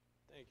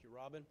Thank you,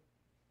 Robin.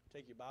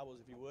 Take your Bibles,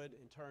 if you would,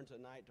 and turn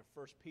tonight to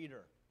 1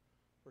 Peter.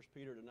 1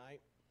 Peter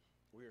tonight.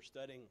 We are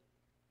studying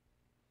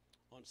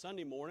on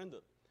Sunday morning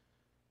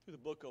through the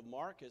book of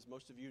Mark, as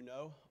most of you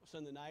know.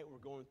 Sunday night, we're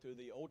going through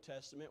the Old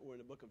Testament. We're in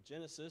the book of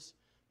Genesis.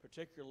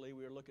 Particularly,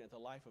 we are looking at the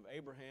life of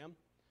Abraham.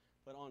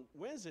 But on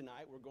Wednesday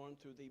night, we're going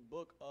through the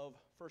book of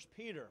 1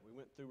 Peter. We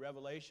went through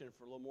Revelation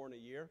for a little more than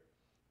a year.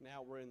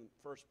 Now we're in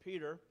 1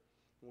 Peter.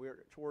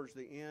 We're towards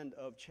the end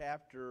of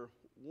chapter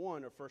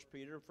 1 of 1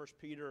 Peter. 1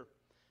 Peter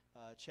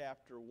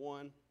chapter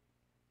 1,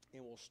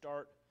 and we'll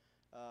start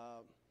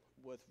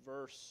with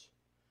verse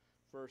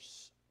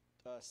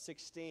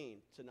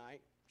 16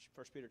 tonight.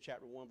 1 Peter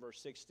chapter 1,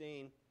 verse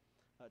 16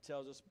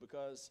 tells us,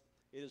 because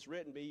it is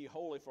written, "Be ye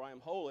holy, for I am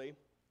holy.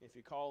 If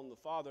you call on the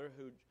Father,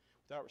 who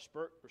without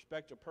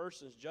respect of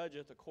persons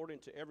judgeth according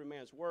to every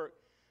man's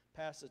work,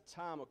 pass the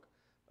time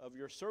of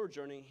your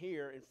sojourning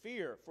here in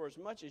fear, for as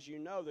much as you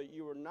know that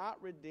you were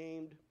not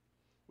redeemed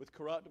with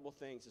corruptible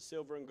things, as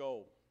silver and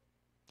gold,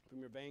 from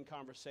your vain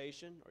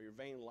conversation or your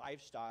vain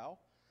lifestyle,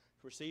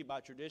 received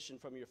by tradition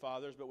from your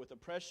fathers, but with the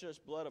precious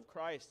blood of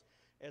Christ,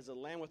 as a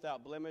lamb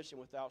without blemish and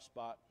without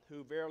spot,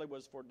 who verily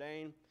was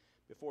foreordained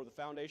before the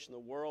foundation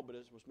of the world, but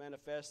was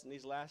manifest in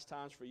these last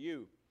times for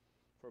you.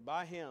 For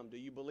by him do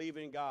you believe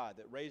in God,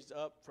 that raised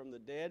up from the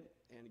dead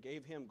and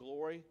gave him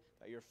glory,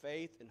 that your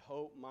faith and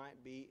hope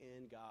might be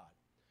in God."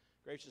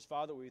 Gracious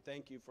Father, we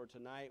thank you for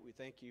tonight. We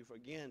thank you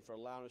again for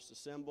allowing us to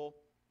assemble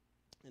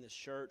in this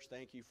church.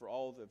 Thank you for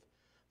all the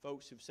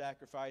folks who've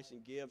sacrificed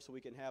and give so we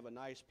can have a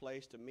nice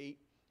place to meet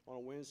on a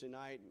Wednesday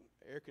night,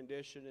 air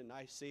conditioned and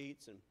nice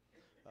seats, and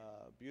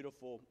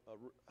beautiful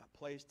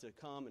place to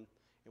come and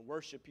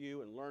worship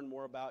you and learn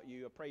more about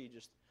you. I pray you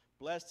just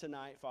bless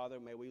tonight, Father.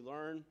 May we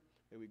learn,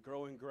 may we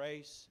grow in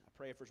grace. I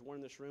pray if there's one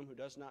in this room who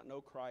does not know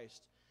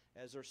Christ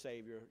as their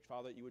Savior,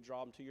 Father, that you would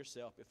draw them to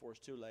yourself before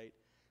it's too late.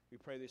 We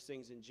pray these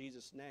things in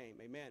Jesus' name.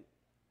 Amen.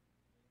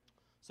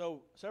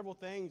 So, several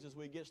things as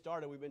we get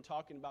started. We've been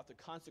talking about the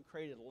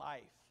consecrated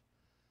life,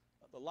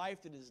 the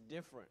life that is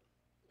different.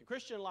 The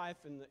Christian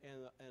life and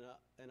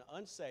an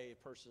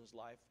unsaved person's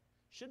life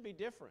should be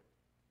different.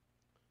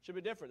 Should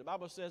be different. The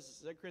Bible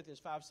says, 2 Corinthians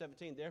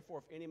 5:17, "Therefore,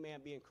 if any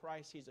man be in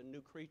Christ, he's a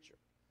new creature."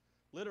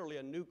 Literally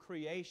a new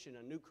creation,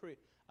 a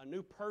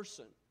new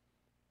person.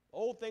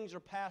 Old things are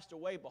passed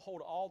away,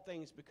 behold, all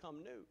things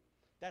become new.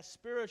 That's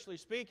spiritually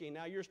speaking.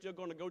 Now you're still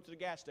going to go to the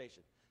gas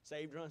station,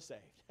 saved or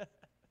unsaved.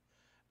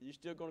 You're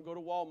still going to go to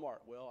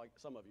Walmart. Well, like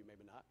some of you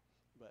maybe not.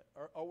 But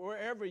or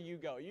wherever you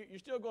go. You're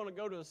still going to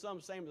go to the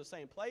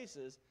same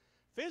places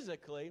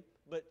physically,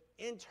 but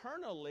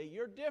internally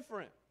you're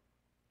different.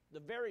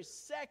 The very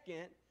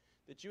second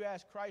that you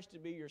ask Christ to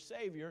be your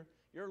Savior,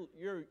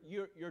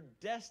 your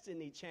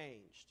destiny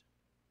changed.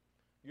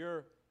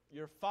 Your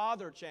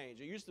father changed.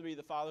 It used to be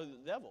the father of the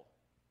devil.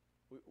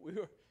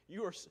 When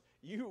you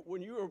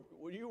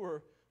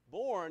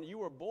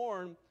were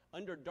born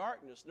under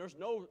darkness. There's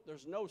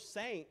no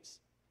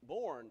saints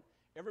born.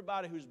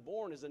 Everybody who's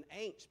born is an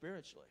ain't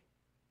spiritually.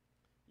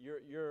 You're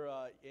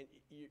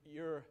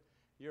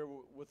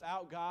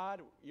without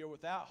God. You're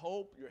without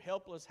hope. You're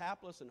helpless,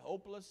 hapless, and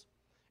hopeless.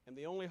 And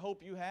the only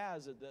hope you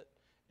have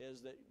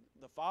is that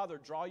the Father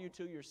draw you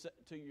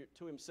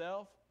to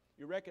Himself.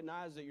 You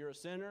recognize that you're a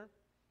sinner,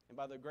 and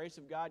by the grace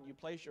of God, you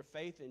place your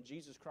faith in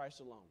Jesus Christ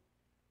alone.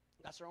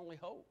 That's our only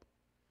hope.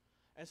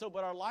 And so,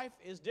 but our life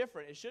is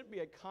different. It should be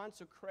a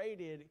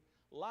consecrated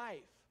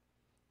life.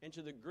 And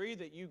to the degree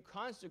that you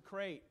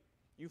consecrate,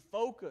 you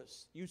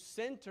focus, you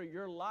center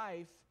your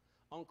life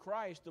on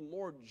Christ, the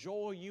more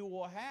joy you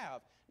will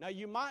have. Now,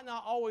 you might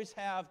not always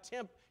have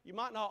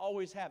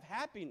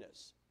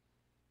happiness,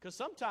 because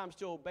sometimes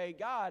to obey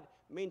God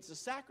means to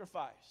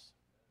sacrifice.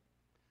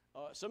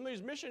 Some of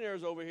these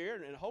missionaries over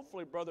here, and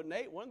hopefully Brother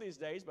Nate, one of these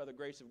days, by the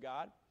grace of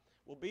God,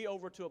 will be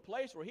over to a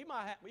place where he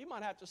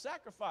might have to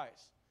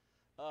sacrifice.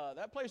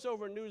 That place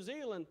over in New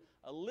Zealand,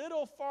 a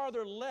little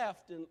farther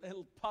left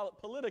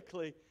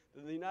politically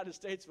than the United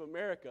States of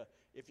America.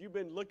 If you've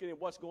been looking at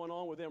what's going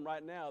on with them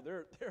right now,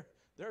 they're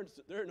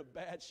in a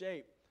bad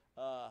shape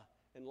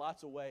in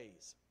lots of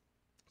ways.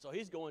 So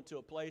he's going to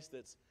a place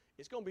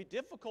it's going to be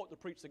difficult to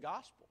preach the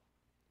gospel.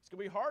 It's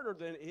going to be harder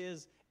than it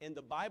is in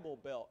the Bible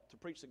Belt to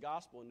preach the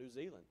gospel in New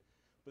Zealand.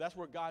 But that's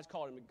where God's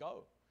called him to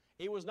go.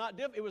 It was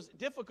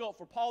difficult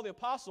for Paul the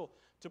Apostle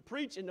to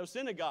preach in those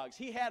synagogues.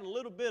 He had a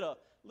little bit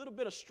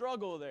of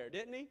struggle there,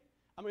 didn't he?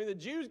 I mean, the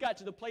Jews got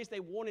to the place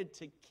they wanted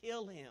to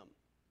kill him.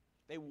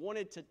 They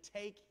wanted to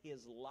take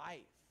his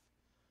life.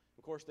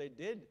 Of course, they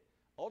did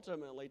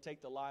ultimately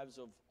take the lives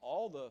of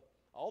all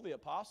the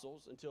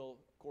apostles until,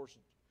 of course,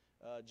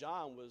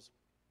 John was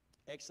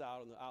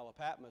exiled on the Isle of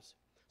Patmos.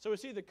 So we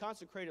see the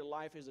consecrated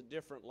life is a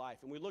different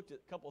life. And we looked at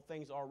a couple of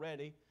things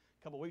already.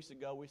 A couple of weeks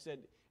ago, we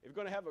said if you're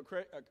going to have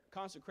a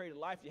consecrated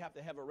life, you have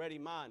to have a ready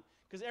mind,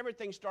 because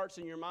everything starts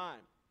in your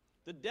mind.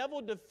 The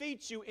devil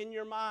defeats you in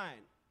your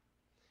mind.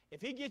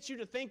 If he gets you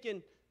to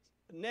thinking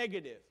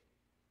negative,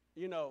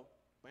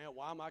 man,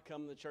 why am I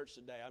coming to church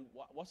today?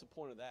 What's the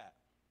point of that?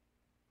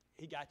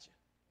 He got you.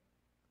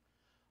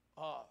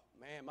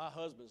 man, my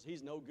husband's,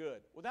 he's no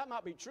good. Well, that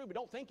might be true, but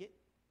don't think it.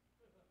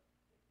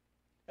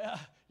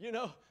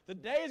 The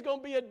day is going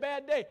to be a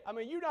bad day. I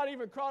mean, you're not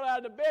even crawled out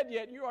of the bed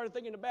yet, and you're already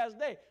thinking the bad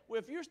day.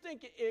 Well, if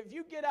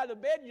you get out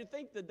of bed and you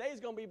think the day is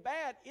going to be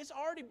bad, it's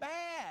already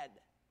bad.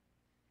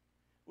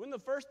 One of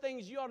the first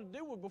things you ought to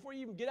do before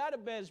you even get out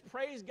of bed is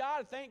praise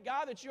God, thank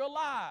God that you're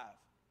alive.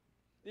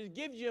 It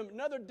gives you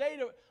another day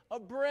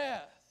of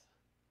breath.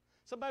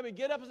 Somebody would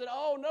get up and say,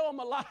 oh, no, I'm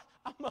alive.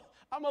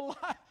 I'm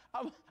alive.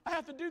 I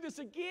have to do this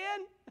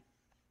again?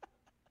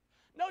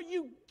 No,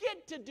 you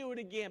get to do it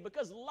again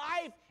because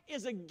life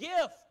is a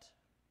gift.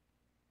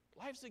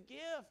 Life's a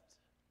gift.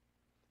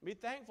 Be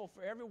thankful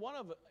for every one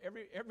of it,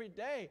 every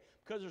day,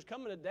 because there's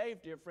coming a day,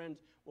 dear friends,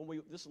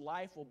 when this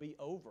life will be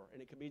over,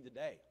 and it could be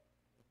today.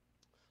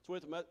 So we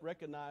have to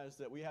recognize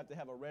that we have to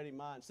have a ready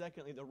mind.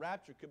 Secondly, the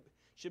rapture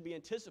should be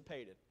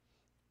anticipated.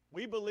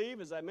 We believe,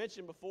 as I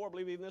mentioned before, I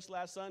believe even this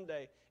last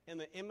Sunday, in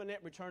the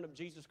imminent return of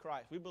Jesus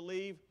Christ. We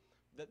believe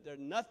that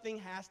nothing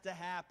has to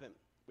happen.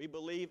 We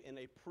believe in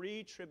a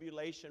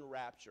pre-tribulation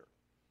rapture,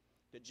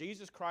 that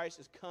Jesus Christ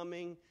is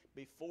coming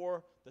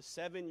before the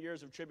 7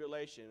 years of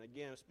tribulation.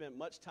 Again, I spent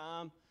much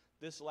time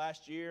this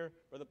last year,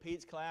 Brother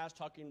Pete's class,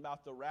 talking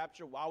about the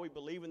rapture, why we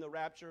believe in the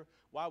rapture,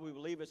 why we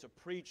believe it's a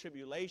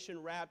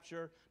pre-tribulation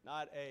rapture,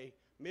 not a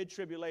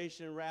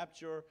mid-tribulation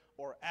rapture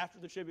or after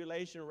the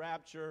tribulation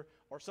rapture,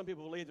 or some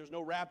people believe there's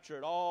no rapture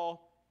at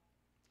all.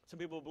 Some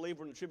people believe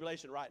we're in the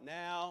tribulation right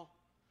now.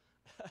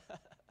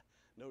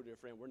 No, dear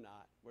friend, we're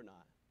not. We're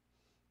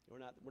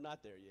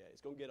not there yet.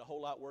 It's going to get a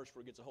whole lot worse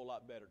before it gets a whole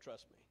lot better,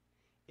 trust me.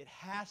 It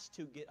has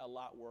to get a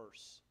lot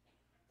worse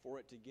for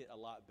it to get a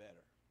lot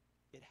better.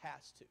 It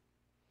has to.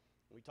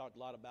 We talked a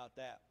lot about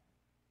that.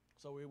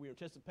 So we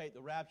anticipate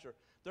the rapture.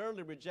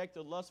 Thirdly, reject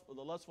the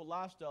lustful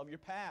lifestyle of your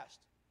past.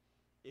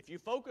 If you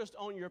focused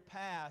on your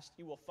past,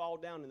 you will fall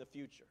down in the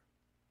future.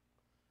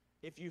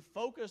 If you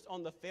focused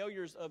on the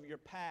failures of your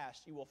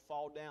past, you will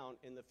fall down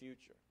in the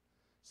future.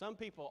 Some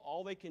people,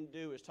 all they can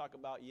do is talk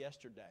about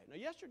yesterday. Now,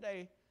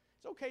 yesterday,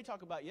 it's okay to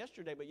talk about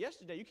yesterday, but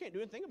yesterday, you can't do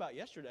anything about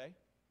yesterday.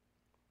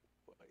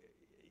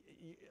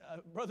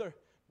 Brother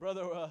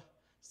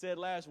said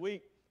last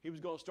week he was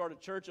going to start a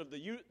church of the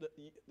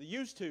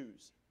used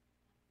tos.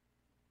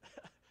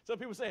 Some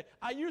people say,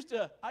 I used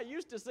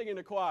to sing in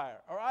the choir,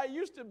 or I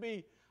used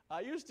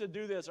to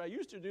do this, or I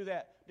used to do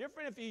that.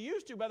 Different if you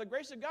used to, by the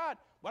grace of God,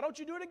 why don't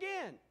you do it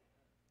again?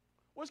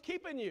 What's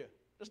keeping you?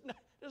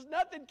 There's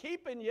nothing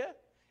keeping you.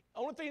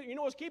 Only thing, you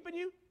know what's keeping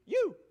you?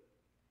 You.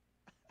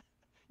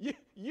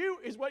 You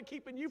is what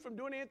keeping you from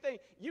doing anything.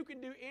 You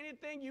can do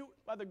anything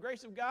by the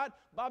grace of God.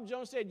 Bob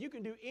Jones said, you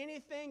can do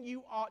anything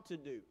you ought to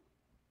do.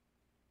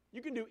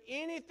 You can do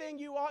anything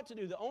you ought to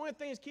do. The only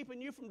thing that's keeping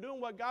you from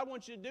doing what God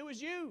wants you to do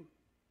is you. You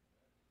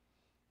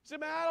say,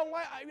 man, I don't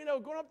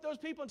like, going up to those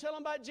people and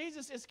telling them about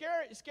Jesus is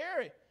scary. It's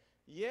scary.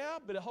 Yeah,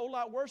 but a whole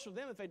lot worse for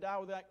them if they die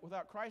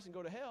without Christ and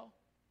go to hell.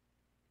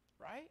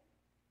 Right?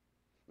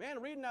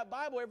 Man, reading that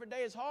Bible every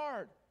day is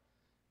hard.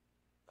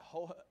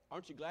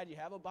 Aren't you glad you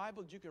have a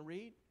Bible that you can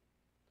read?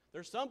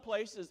 There's some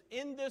places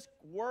in this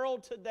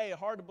world today,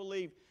 hard to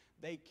believe,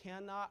 they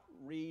cannot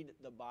read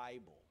the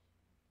Bible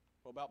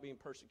about being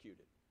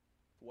persecuted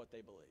for what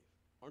they believe.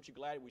 Aren't you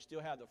glad we still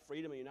have the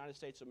freedom in the United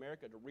States of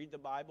America to read the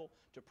Bible,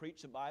 to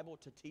preach the Bible,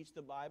 to teach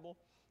the Bible?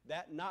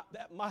 That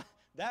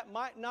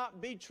might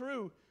not be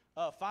true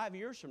 5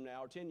 years from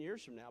now or 10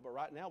 years from now, but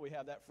right now we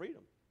have that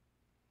freedom.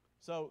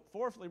 So,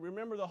 fourthly,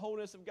 remember the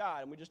wholeness of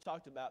God. And we just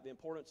talked about the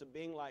importance of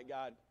being like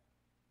God.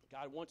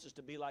 God wants us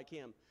to be like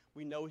Him.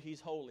 We know He's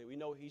holy. We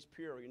know He's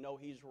pure. We know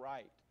He's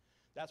right.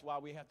 That's why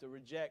we have to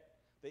reject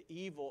the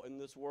evil in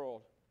this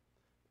world.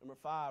 Number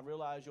 5,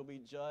 realize you'll be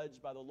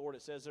judged by the Lord.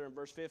 It says there in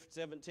verse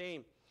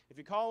 17, if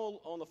you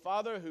call on the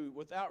Father who,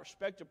 without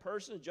respect to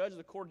persons, judges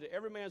according to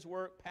every man's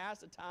work, pass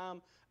the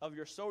time of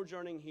your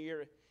sojourning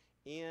here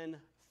in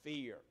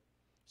fear.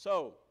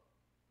 So,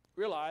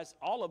 realize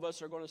all of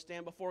us are going to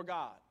stand before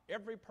God.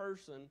 Every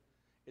person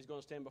is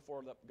going to stand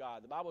before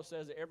God. The Bible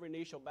says that every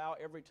knee shall bow,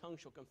 every tongue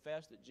shall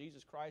confess that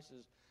Jesus Christ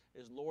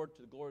is Lord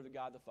to the glory of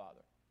God the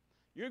Father.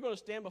 You're going to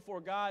stand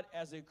before God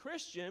as a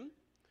Christian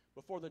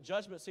before the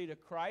judgment seat of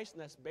Christ,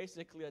 and that's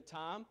basically a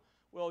time,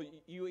 well,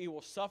 you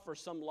will suffer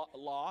some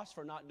loss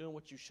for not doing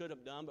what you should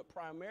have done, but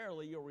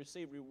primarily you'll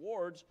receive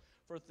rewards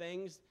for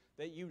things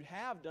that you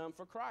have done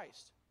for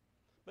Christ.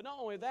 But not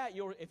only that,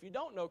 if you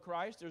don't know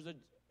Christ,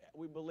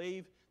 we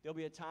believe there'll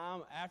be a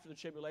time after the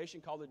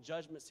tribulation called the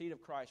judgment seat of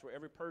Christ, where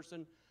every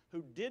person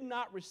who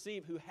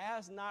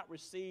has not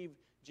received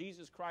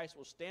Jesus Christ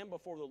will stand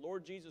before the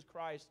Lord Jesus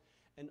Christ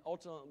and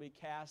ultimately be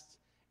cast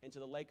into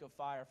the lake of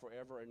fire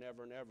forever and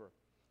ever and ever.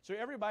 So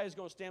everybody's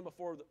going to stand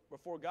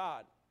before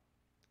God.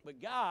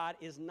 But God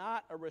is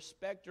not a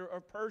respecter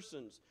of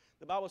persons.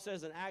 The Bible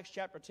says in Acts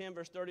chapter 10,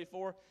 verse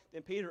 34,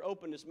 then Peter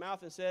opened his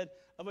mouth and said,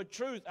 of a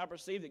truth I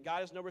perceive that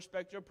God is no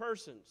respecter of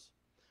persons.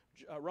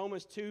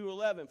 Romans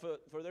 2:11,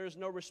 for there is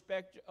no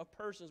respect of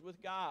persons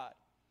with God.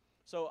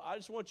 So I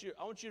want you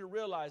to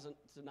realize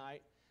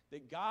tonight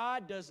that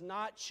God does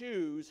not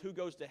choose who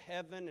goes to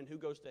heaven and who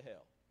goes to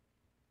hell.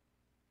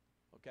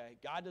 Okay?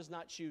 God does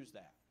not choose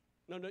that.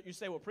 No, you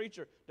say, well,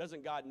 preacher,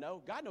 doesn't God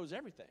know? God knows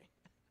everything.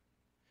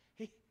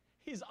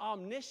 He's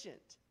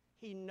omniscient.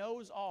 He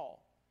knows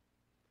all.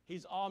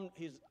 He's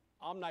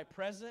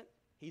omnipresent.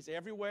 He's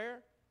everywhere.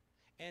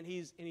 And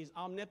he's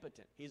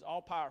omnipotent. He's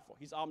all-powerful.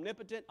 He's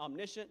omnipotent,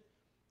 omniscient,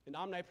 and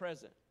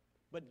omnipresent.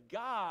 But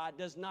God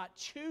does not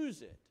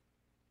choose it.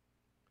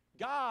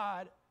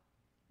 God,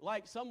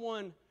 like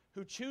someone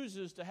who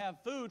chooses to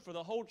have food for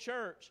the whole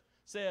church,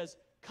 says,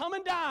 come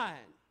and dine.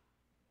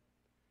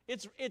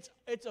 It's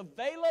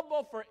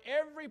available for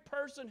every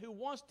person who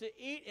wants to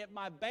eat at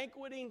my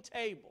banqueting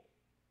table.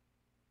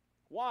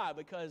 Why?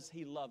 Because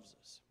he loves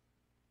us.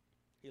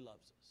 He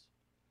loves us.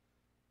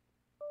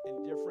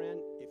 And dear friend,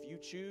 if you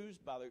choose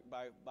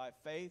by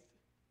faith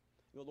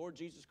in the Lord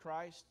Jesus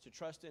Christ to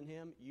trust in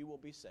him, you will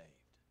be saved.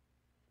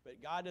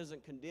 But God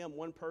doesn't condemn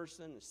one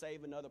person and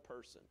save another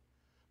person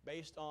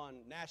based on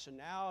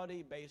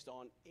nationality, based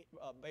on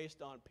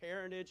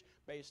parentage,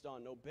 based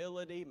on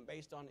nobility, and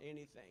based on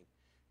anything.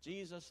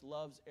 Jesus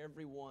loves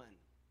everyone.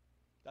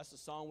 That's the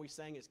song we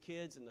sang as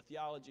kids, and the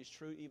theology is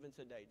true even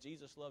today.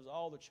 Jesus loves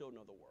all the children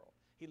of the world.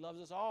 He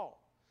loves us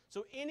all.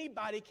 So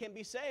anybody can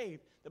be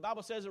saved. The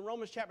Bible says in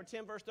Romans chapter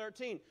 10, verse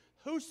 13,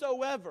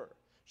 whosoever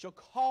shall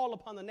call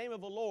upon the name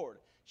of the Lord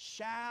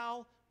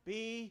shall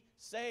be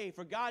saved.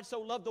 For God so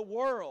loved the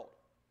world.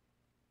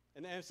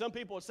 And some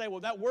people would say,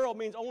 well, that world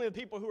means only the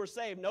people who are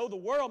saved. No, the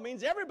world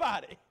means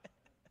everybody.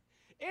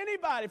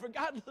 Anybody. For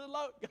God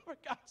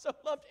so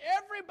loved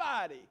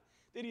everybody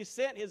that he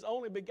sent his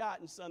only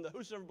begotten Son, that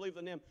whosoever believes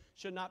in him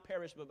should not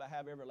perish but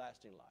have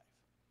everlasting life.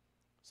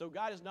 So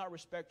God is not a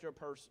respecter of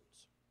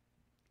persons.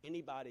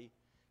 Anybody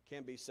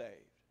can be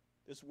saved.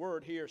 This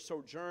word here,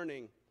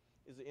 sojourning,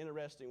 is an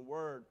interesting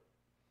word.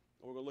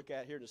 We're going to look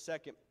at here in a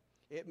second.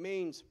 It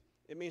means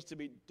to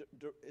be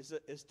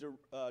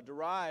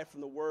derived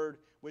from the word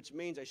which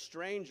means a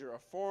stranger, a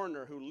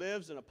foreigner who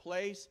lives in a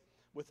place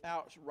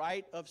without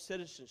right of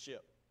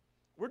citizenship.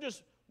 We're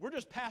just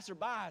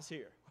passerbys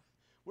here.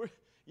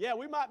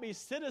 We might be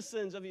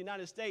citizens of the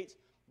United States,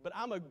 but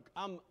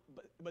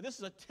but this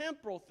is a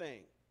temporal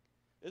thing.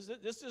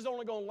 This is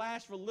only going to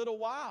last for a little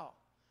while.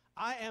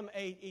 I am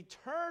an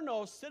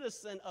eternal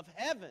citizen of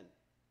heaven.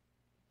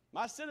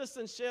 My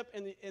citizenship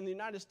in the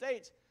United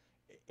States,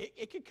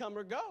 it could come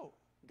or go.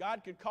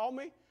 God could call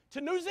me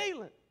to New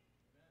Zealand.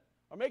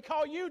 Or may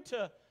call you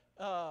to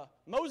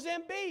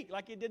Mozambique,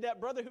 like he did that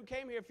brother who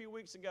came here a few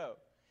weeks ago.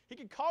 He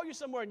could call you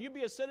somewhere and you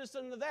be a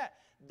citizen of that.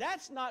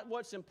 That's not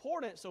what's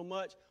important so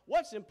much.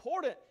 What's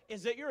important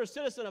is that you're a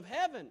citizen of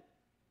heaven.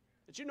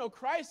 That you know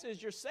Christ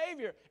is your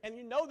Savior, and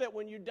you know that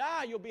when you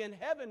die, you'll be in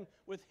heaven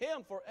with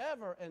him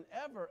forever and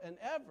ever and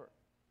ever.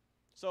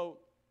 So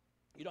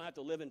you don't have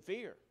to live in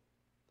fear.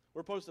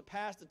 We're supposed to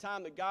pass the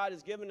time that God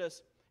has given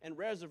us in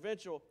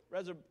reverential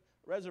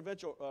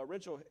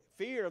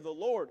fear of the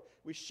Lord.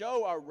 We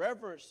show our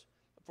reverence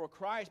for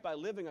Christ by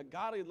living a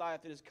godly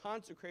life that is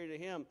consecrated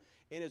to him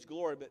in his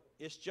glory. But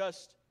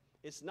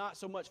it's not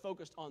so much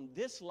focused on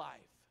this life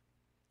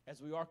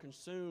as we are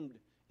consumed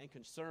and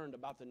concerned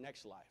about the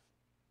next life.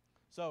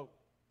 So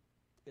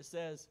it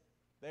says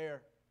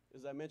there,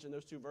 as I mentioned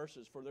those two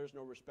verses, for there's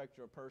no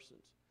respecter of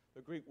persons.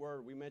 The Greek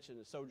word we mentioned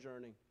is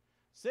sojourning.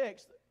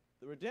 Sixth,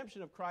 the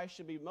redemption of Christ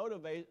should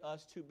motivate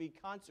us to be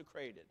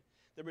consecrated.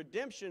 The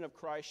redemption of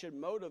Christ should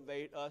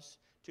motivate us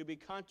to be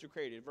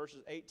consecrated.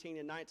 Verses 18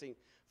 and 19.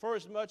 For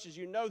as much as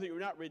you know that you were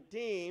not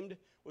redeemed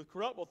with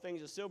corruptible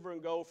things as silver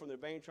and gold from the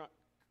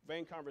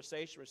vain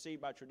conversation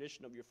received by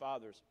tradition of your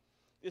fathers.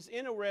 It's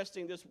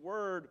interesting, this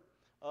word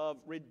of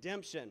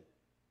redemption.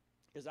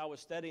 As I was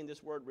studying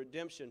this word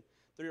redemption,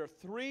 there are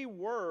three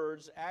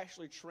words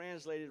actually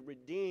translated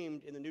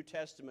redeemed in the New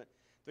Testament.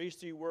 These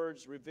three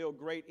words reveal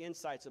great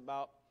insights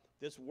about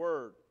this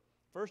word.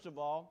 First of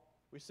all,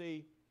 we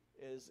see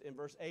is in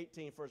verse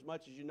 18, for as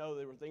much as you know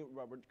there were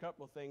a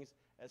couple of things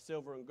as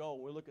silver and gold.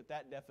 We'll look at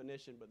that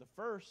definition. But the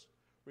first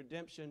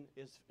redemption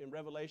is in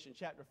Revelation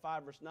chapter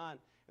 5, verse 9.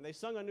 And they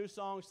sung a new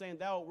song, saying,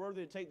 Thou art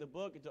worthy to take the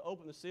book and to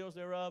open the seals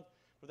thereof,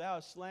 for thou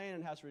hast slain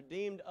and hast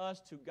redeemed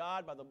us to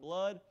God by the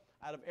blood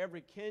out of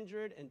every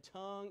kindred and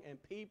tongue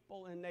and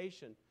people and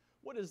nation.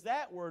 What does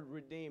that word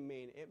redeem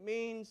mean? It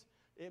means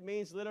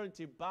literally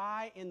to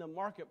buy in the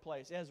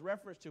marketplace. It has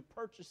reference to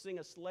purchasing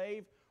a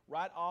slave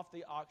right off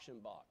the auction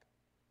block.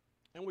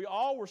 And we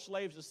all were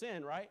slaves to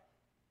sin, right?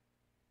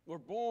 We're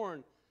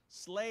born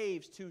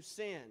slaves to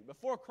sin.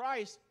 Before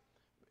Christ,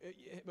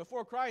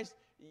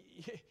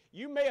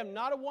 you may have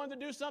not wanted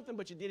to do something,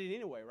 but you did it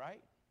anyway, right?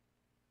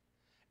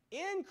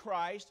 In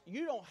Christ,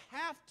 you don't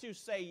have to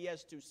say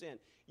yes to sin.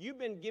 You've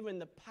been given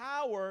the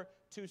power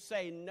to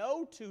say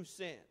no to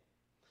sin.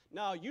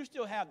 Now, you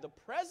still have the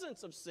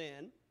presence of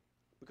sin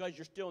because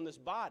you're still in this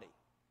body,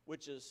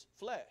 which is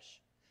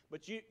flesh.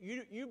 But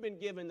you've been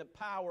given the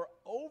power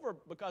over,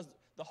 because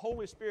the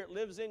Holy Spirit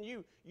lives in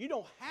you. You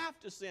don't have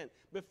to sin.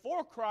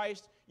 Before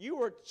Christ, you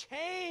were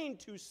chained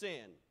to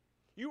sin.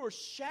 You were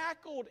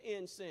shackled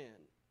in sin.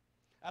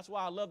 That's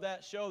why I love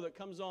that show that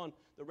comes on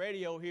the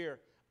radio here,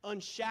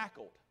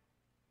 Unshackled.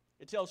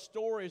 It tells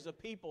stories of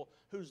people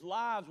whose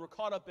lives were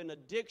caught up in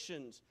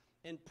addictions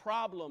and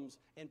problems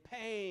and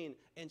pain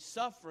and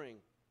suffering.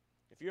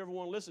 If you ever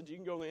want to listen to, you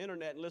can go on the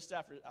internet and listen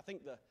after, I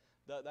think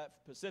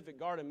that Pacific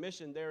Garden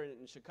Mission there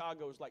in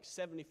Chicago is like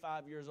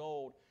 75 years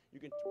old. You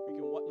can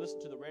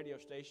listen to the radio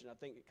station. I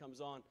think it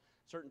comes on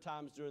certain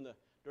times during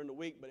the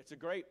week. But it's a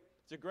great,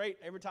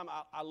 every time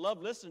I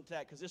love listening to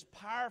that because it's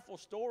powerful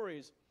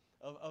stories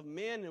of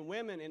men and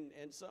women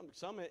and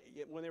some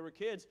when they were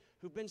kids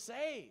who've been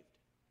saved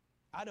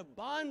out of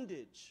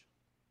bondage.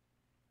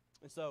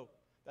 And so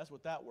that's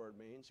what that word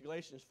means.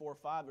 Galatians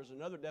 4:5, there's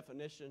another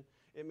definition.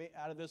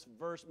 Out of this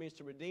verse means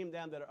to redeem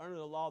them that are under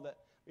the law, that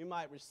we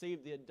might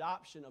receive the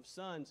adoption of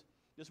sons.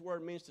 This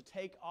word means to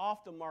take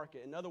off the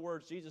market. In other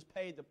words, Jesus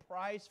paid the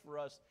price for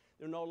us.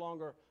 They're no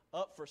longer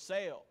up for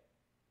sale.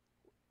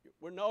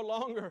 We're no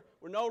longer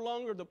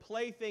the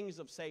playthings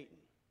of Satan.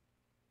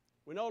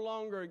 We no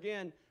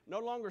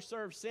longer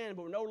serve sin,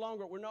 but we're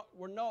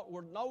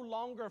no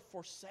longer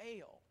for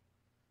sale.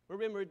 We've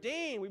been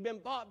redeemed. We've been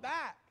bought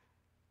back.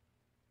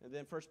 And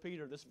then 1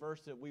 Peter, this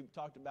verse that we've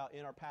talked about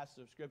in our passage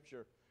of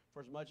Scripture, for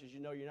as much as you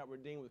know you're not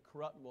redeemed with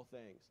corruptible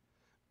things.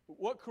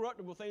 What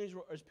corruptible things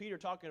is Peter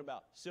talking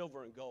about?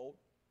 Silver and gold.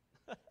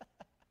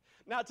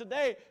 Now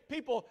today,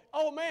 people,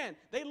 oh man,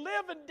 they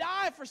live and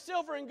die for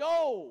silver and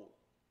gold.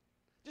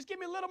 Just give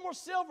me a little more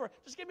silver.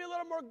 Just give me a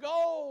little more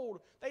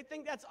gold. They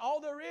think that's all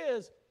there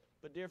is.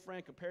 But dear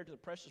friend, compared to the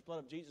precious blood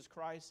of Jesus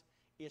Christ,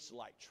 it's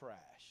like trash.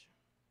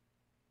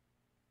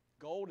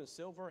 Gold and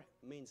silver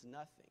means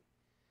nothing.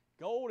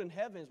 Gold in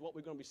heaven is what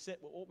we're going to be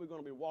what we're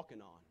going to be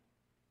walking on.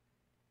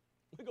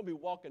 We're going to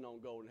be walking on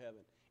gold in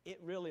heaven. It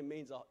really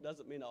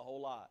doesn't mean a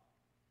whole lot,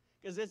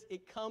 because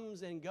it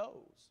comes and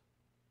goes.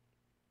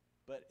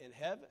 But in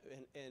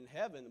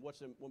heaven,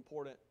 what's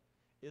important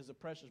is the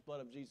precious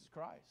blood of Jesus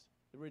Christ.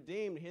 The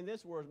redeemed in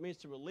this word means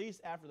to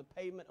release after the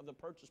payment of the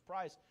purchase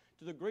price.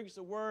 To the Greeks,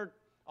 the word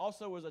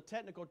also was a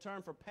technical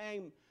term for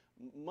paying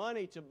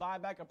money to buy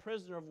back a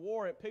prisoner of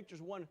war. It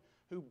pictures one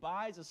who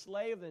buys a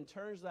slave and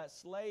turns that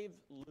slave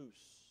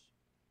loose.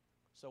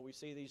 So we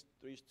see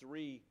these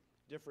three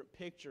different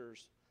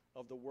pictures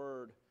of the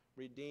word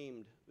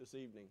redeemed this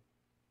evening.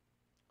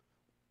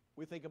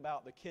 We think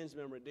about the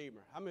kinsman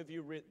redeemer. How many of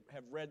you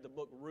have read the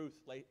book Ruth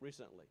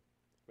recently?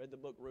 Read the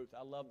book Ruth.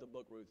 I love the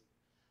book Ruth.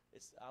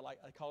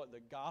 I call it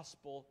the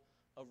gospel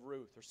of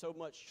Ruth. There's so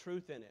much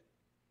truth in it.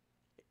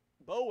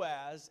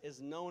 Boaz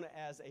is known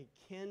as a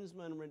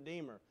kinsman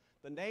redeemer.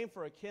 The name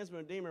for a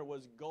kinsman redeemer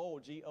was Goel,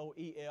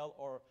 G-O-E-L,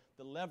 or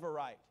the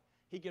Levirate.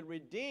 He could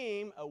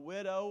redeem a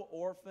widow,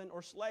 orphan,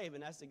 or slave,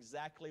 and that's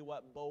exactly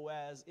what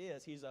Boaz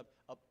is. He's a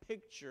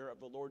picture of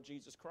the Lord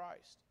Jesus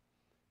Christ.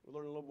 We'll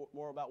learn a little bit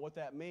more about what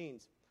that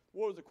means.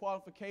 What were the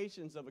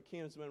qualifications of a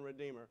kinsman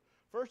redeemer?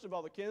 First of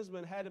all, the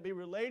kinsman had to be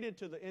related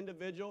to the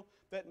individual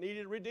that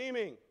needed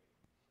redeeming.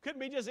 Couldn't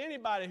be just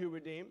anybody who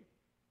redeemed.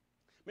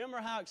 Remember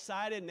how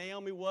excited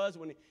Naomi was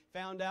when he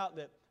found out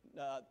that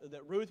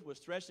Ruth was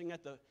threshing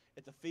at the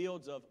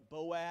fields of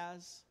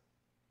Boaz,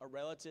 a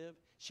relative?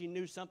 She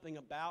knew something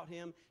about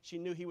him. She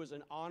knew he was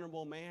an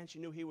honorable man. She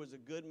knew he was a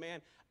good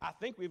man. I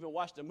think we even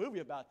watched a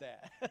movie about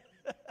that.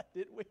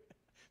 Didn't we?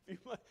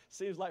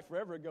 Seems like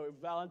forever ago.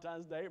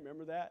 Valentine's Day.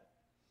 Remember that?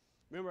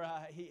 Remember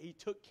how he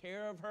took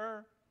care of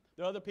her?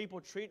 The other people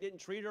didn't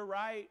treat her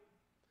right.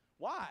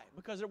 Why?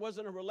 Because there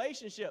wasn't a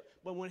relationship.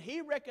 But when he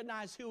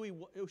recognized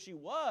who she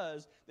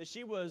was, that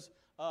she was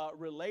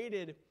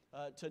related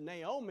to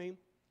Naomi,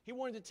 he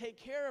wanted to take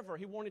care of her.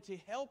 He wanted to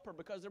help her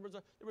because there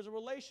was a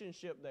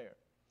relationship there.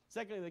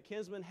 Secondly, the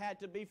kinsman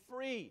had to be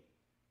free.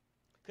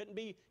 Couldn't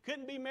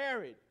be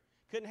married.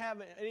 Couldn't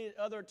have any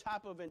other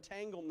type of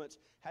entanglements.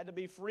 Had to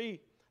be free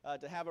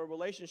to have a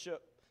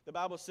relationship. The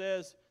Bible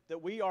says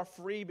that we are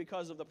free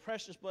because of the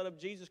precious blood of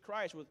Jesus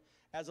Christ,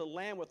 as a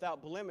lamb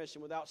without blemish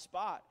and without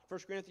spot. 1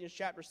 Corinthians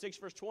chapter 6,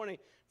 verse 20,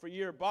 for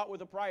you are bought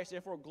with a price,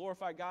 therefore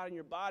glorify God in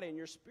your body and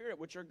your spirit,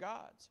 which are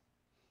God's.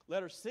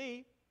 Letter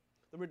C,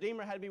 the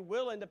Redeemer had to be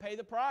willing to pay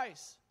the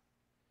price.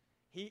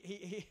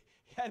 He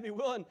had to be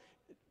willing.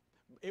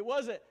 It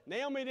wasn't,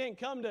 Naomi didn't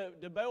come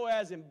to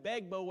Boaz and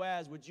beg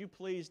Boaz, would you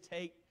please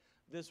take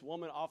this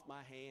woman off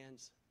my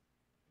hands?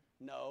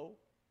 No.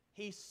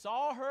 He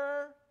saw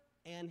her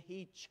and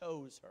he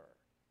chose her.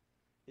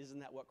 Isn't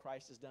that what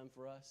Christ has done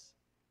for us?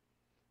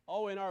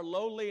 Oh, in our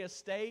lowly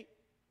estate,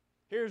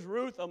 here's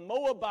Ruth, a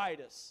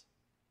Moabitess.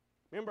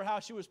 Remember how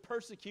she was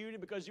persecuted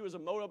because she was a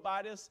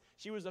Moabitess?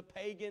 She was a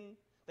pagan.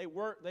 They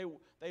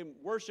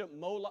worshiped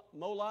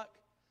Moloch,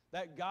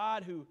 that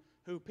god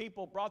who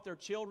people brought their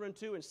children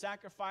to and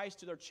sacrificed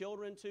to their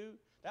children to.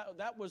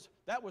 That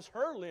was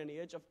her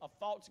lineage of a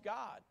false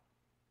god.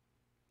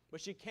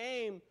 But she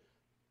came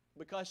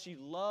because she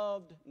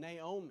loved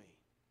Naomi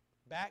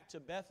back to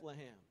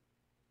Bethlehem.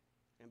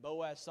 And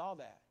Boaz saw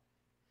that.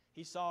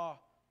 He saw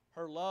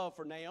her love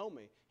for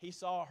Naomi. He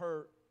saw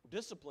her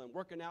discipline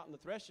working out in the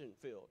threshing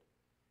field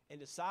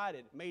and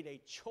made a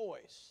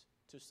choice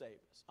to save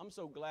us. I'm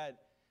so glad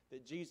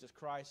that Jesus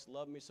Christ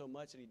loved me so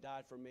much that he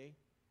died for me.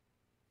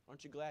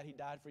 Aren't you glad he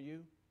died for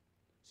you?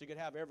 so you could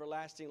have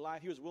everlasting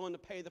life. He was willing to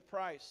pay the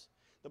price.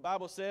 The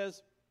Bible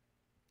says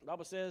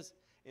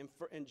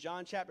in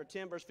John chapter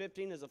 10, verse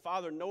 15, as the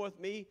Father knoweth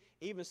me,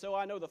 even so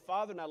I know the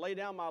Father, and I lay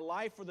down my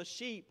life for the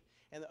sheep,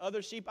 and the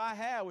other sheep I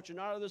have, which are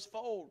not of this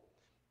fold.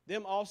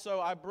 Them also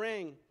I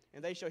bring,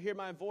 and they shall hear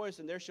my voice,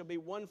 and there shall be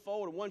one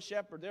fold and one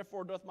shepherd.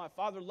 Therefore doth my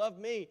Father love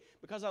me,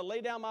 because I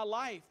lay down my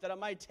life, that I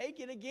might take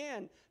it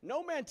again.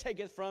 No man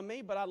taketh from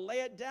me, but I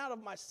lay it down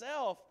of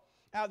myself.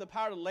 I have the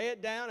power to lay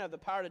it down, I have the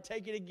power to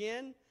take it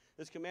again.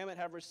 This commandment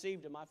have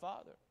received of my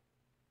Father.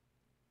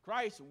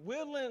 Christ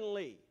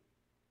willingly,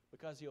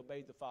 because he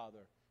obeyed the Father,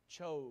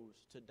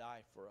 chose to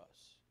die for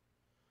us.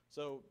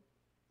 So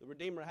the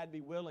Redeemer had to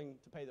be willing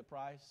to pay the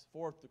price.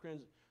 Fourth,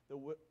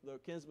 the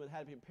kinsman had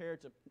to be prepared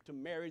to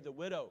marry the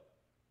widow.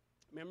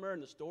 Remember in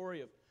the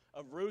story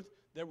of Ruth,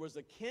 there was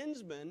a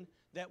kinsman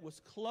that was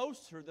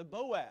closer than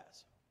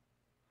Boaz.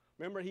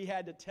 Remember, he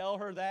had to tell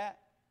her that,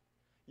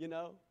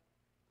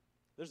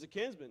 There's a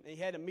kinsman. And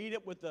he had to meet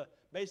up with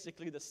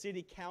basically the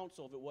city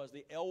council, if it was,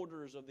 the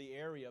elders of the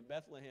area of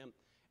Bethlehem,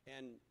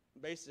 and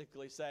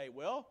basically say,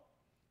 well,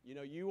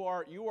 you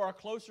are a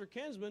closer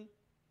kinsman,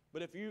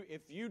 but if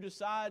you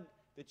decide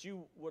that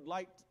you would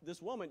like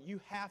this woman, you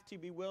have to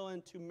be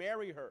willing to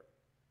marry her.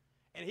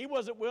 And he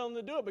wasn't willing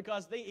to do it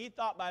because he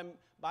thought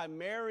by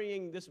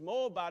marrying this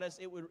Moabitess,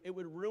 it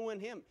would ruin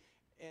him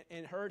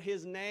and hurt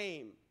his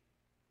name.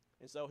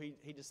 And so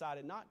he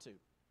decided not to.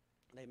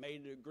 They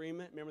made an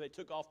agreement. Remember, they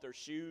took off their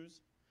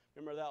shoes.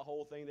 Remember that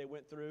whole thing they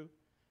went through?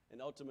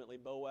 And ultimately,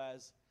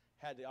 Boaz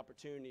had the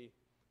opportunity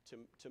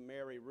to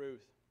marry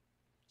Ruth.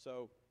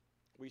 So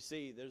we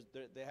see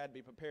they had to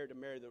be prepared to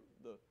marry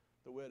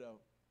the widow.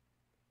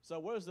 So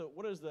what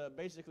is the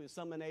basically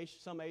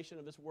summation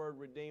of this word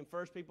redeem?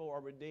 First, people are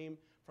redeemed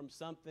from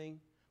something,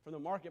 from the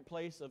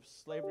marketplace of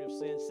slavery of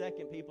sin.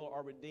 Second, people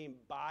are redeemed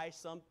by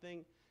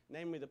something,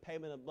 namely the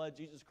payment of blood,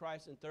 Jesus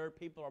Christ. And third,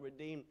 people are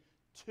redeemed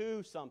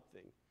to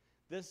something.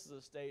 This is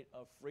a state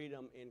of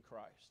freedom in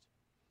Christ.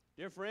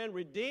 Dear friend,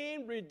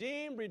 redeemed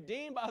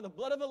by the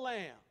blood of the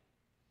Lamb.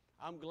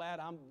 I'm glad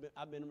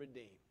I've been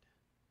redeemed.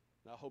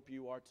 And I hope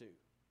you are too.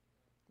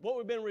 What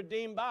we've been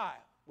redeemed by?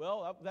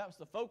 Well, that was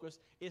the focus.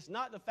 It's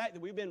not the fact that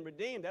we've been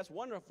redeemed. That's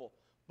wonderful.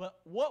 But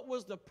what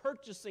was the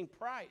purchasing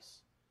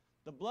price?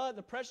 The blood,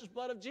 the precious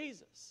blood of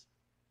Jesus.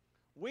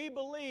 We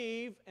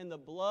believe in the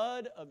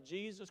blood of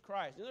Jesus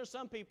Christ. And there's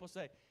some people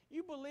say,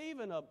 you believe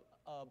in a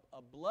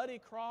bloody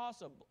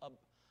cross,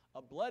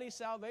 a bloody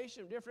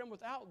salvation? Dear friend,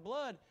 without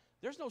blood,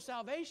 there's no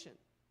salvation.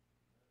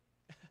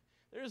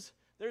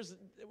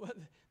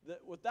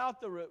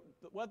 Without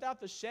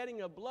the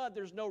shedding of blood,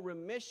 there's no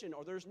remission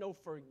or there's no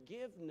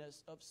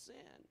forgiveness of sin.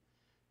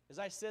 As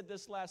I said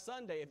this last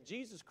Sunday, if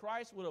Jesus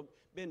Christ would have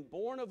been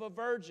born of a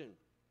virgin,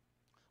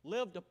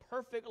 lived a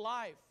perfect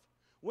life,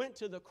 went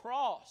to the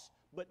cross,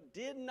 but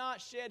did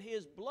not shed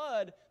his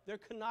blood, there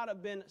could not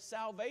have been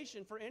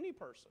salvation for any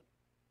person.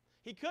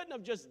 He couldn't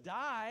have just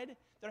died.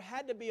 There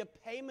had to be a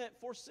payment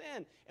for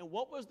sin. And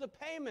what was the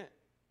payment?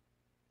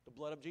 The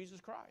blood of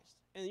Jesus Christ.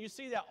 And you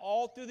see that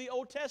all through the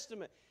Old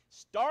Testament,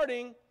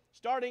 starting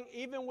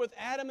even with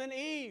Adam and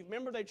Eve.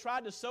 Remember, they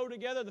tried to sew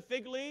together the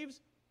fig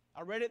leaves?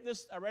 I read it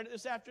this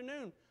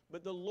afternoon.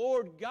 But the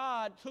Lord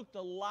God took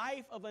the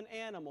life of an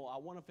animal. I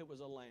wonder if it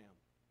was a lamb.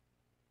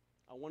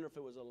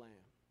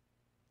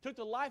 Took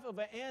the life of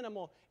an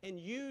animal and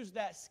used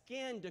that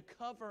skin to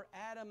cover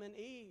Adam and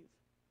Eve.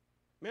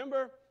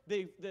 Remember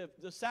the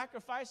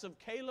sacrifice of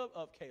Cain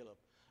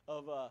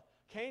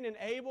and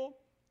Abel?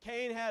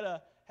 Cain had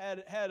a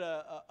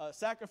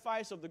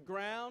sacrifice of the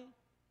ground,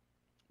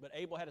 but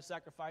Abel had a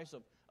sacrifice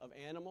of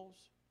animals.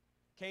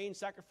 Cain's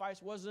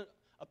sacrifice wasn't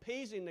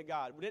appeasing to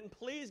God. It didn't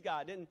please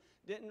God.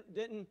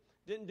 Didn't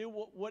do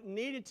what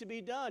needed to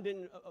be done.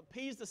 Didn't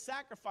appease the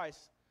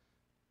sacrifice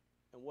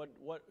and what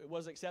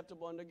was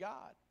acceptable unto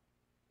God.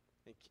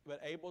 But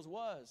Abel's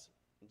was.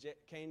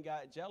 Cain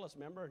got jealous,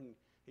 remember, and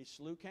he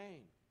slew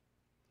Cain.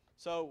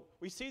 So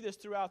we see this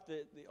throughout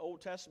the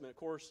Old Testament, of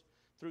course,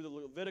 through the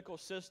Levitical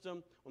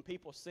system. When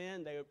people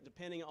sinned,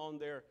 depending on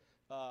their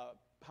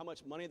how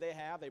much money they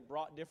have, they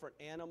brought different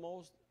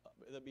animals.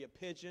 There'd be a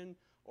pigeon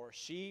or a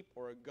sheep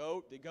or a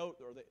goat. The goat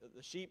or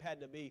the sheep had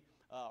to be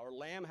or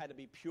lamb had to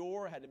be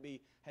pure, had to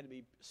be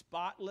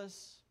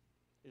spotless.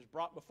 It was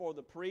brought before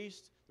the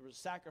priest. There was a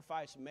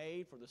sacrifice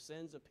made for the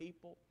sins of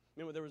people.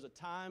 Remember, there was a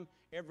time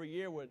every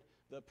year when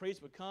the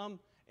priest would come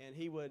and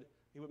he would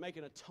make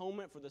an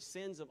atonement for the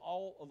sins of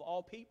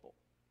all people.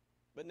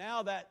 But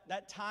now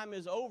that time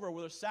is over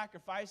where the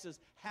sacrifices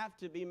have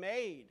to be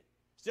made.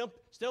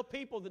 Still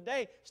people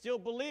today still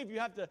believe you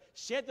have to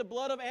shed the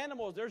blood of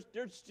animals.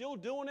 They're still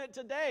doing it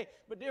today.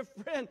 But dear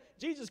friend,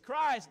 Jesus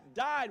Christ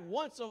died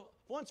once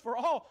for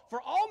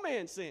all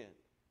man's sin.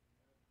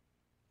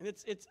 And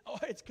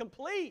it's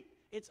complete.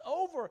 It's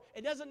over.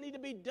 It doesn't need to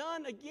be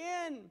done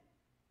again.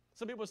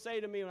 Some people say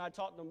to me when I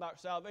talk to them about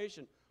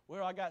salvation,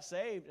 well, I got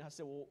saved. And I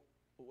said, well,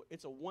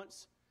 it's a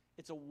once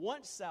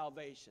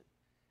salvation.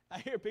 I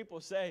hear people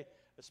say,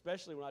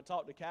 especially when I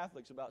talk to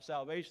Catholics about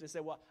salvation, they say,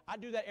 well, I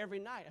do that every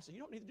night. I said,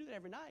 you don't need to do that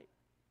every night.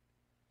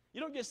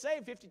 You don't get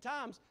saved 50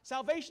 times.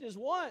 Salvation is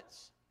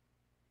once.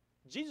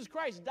 Jesus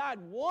Christ died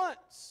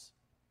once.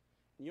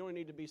 And you only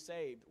need to be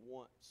saved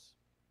once.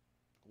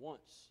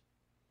 Once.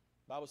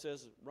 The Bible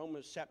says,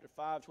 Romans chapter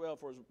 5:12,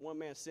 for as one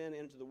man's sin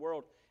entered the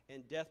world,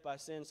 and death by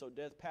sin, so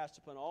death passed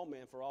upon all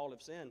men, for all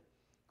have sinned.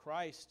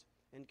 Christ,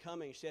 in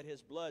coming, shed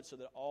his blood so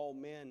that all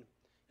men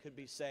could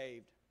be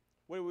saved.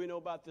 What do we know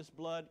about this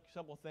blood? A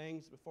couple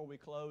things before we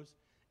close.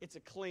 It's a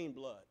clean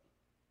blood.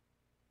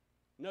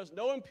 There's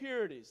no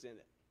impurities in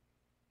it.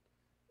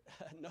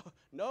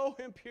 No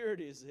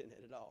impurities in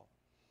it at all.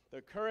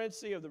 The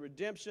currency of the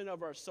redemption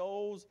of our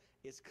souls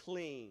is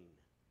clean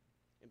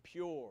and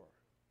pure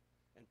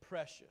and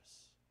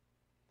precious.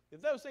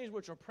 If those things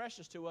which are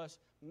precious to us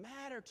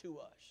matter to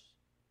us,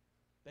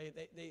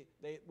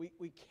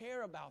 we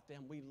care about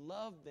them, we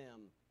love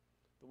them,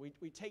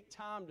 we take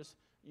time to.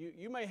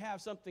 You may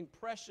have something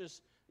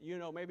precious,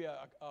 maybe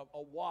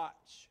a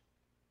watch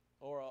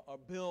or a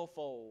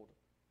billfold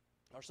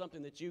or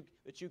something that you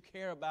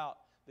care about,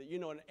 that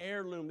an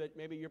heirloom that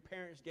maybe your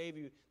parents gave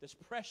you that's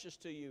precious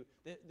to you,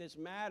 that's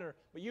matter.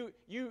 But you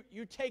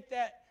take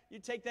that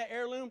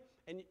heirloom,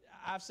 and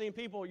I've seen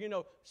people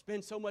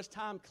spend so much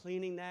time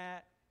cleaning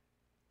that,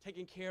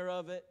 taking care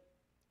of it,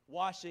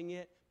 washing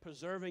it,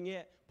 preserving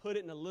it, put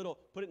it in a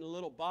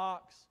little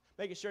box,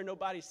 making sure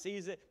nobody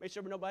sees it, make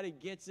sure nobody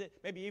gets it,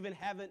 maybe even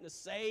have it in a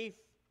safe.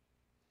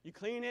 You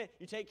clean it,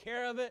 you take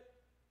care of it,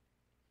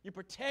 you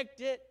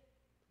protect it.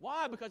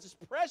 Why? Because it's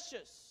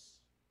precious.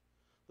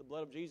 The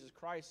blood of Jesus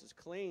Christ is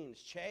clean,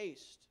 it's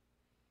chaste.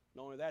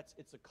 Not only that,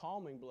 it's a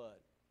calming blood.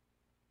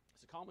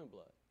 It's a calming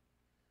blood.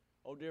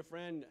 Oh, dear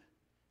friend,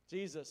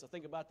 Jesus, I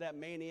think about that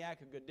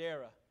maniac of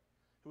Gadara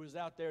who was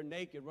out there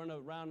naked,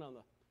 running around on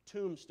the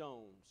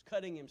tombstones,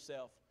 cutting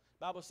himself.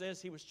 The Bible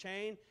says he was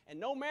chained, and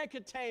no man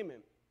could tame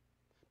him.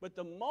 But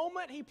the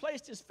moment he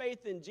placed his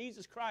faith in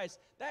Jesus Christ,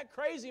 that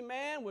crazy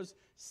man was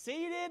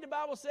seated, the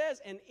Bible says,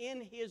 and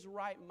in his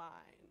right mind.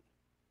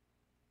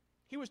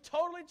 He was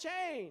totally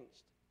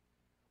changed.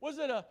 Was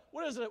it a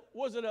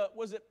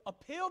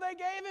pill they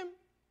gave him?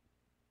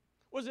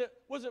 Was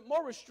it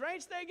more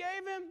restraints they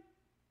gave him?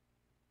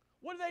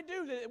 What did they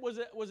do?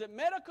 Was it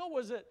medical?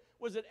 Was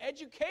it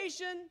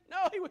education?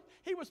 No,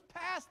 he was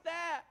past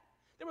that.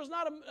 There was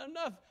not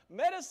enough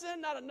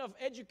medicine, not enough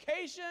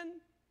education,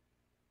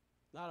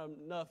 not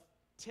enough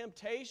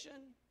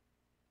temptation.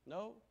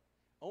 No,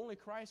 only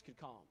Christ could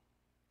calm.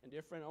 And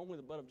dear friend, only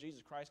the blood of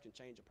Jesus Christ can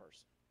change a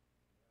person.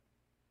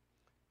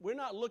 We're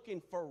not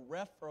looking for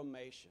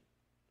reformation.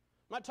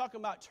 I'm not talking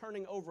about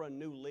turning over a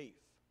new leaf.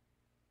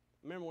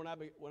 Remember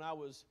when I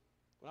was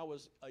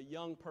a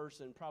young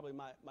person, probably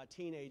my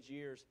teenage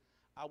years,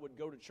 I would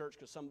go to church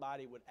because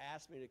somebody would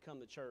ask me to come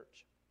to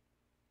church.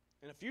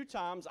 And a few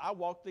times I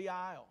walked the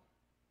aisle.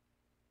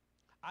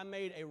 I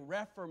made a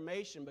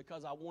reformation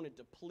because I wanted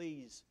to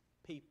please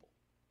people.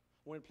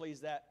 I wanted to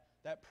please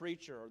that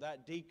preacher or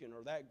that deacon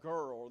or that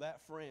girl or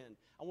that friend.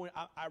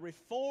 I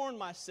reformed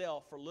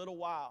myself for a little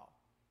while.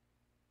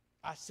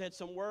 I said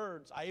some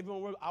words. I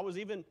was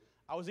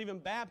even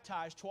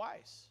baptized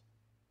twice.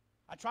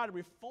 I tried to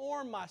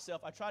reform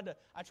myself. I tried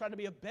to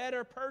be a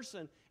better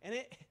person, and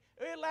it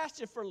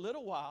lasted for a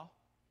little while,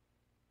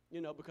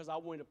 because I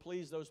wanted to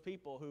please those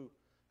people who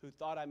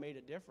thought I made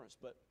a difference.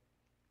 But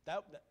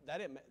that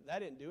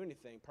didn't do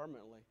anything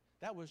permanently.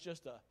 That was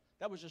just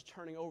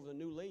turning over the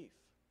new leaf.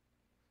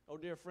 Oh,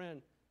 dear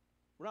friend,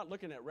 we're not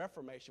looking at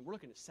reformation. We're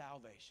looking at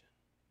salvation.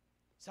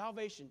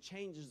 Salvation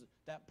changes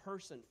that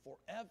person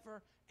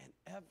forever and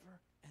ever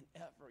and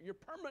ever. You're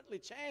permanently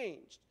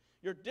changed.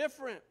 You're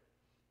different.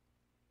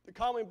 The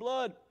calming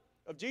blood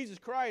of Jesus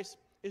Christ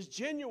is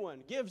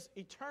genuine, gives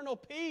eternal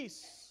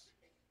peace.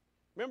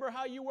 Remember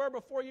how you were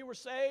before you were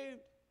saved?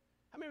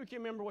 How many of you can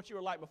remember what you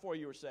were like before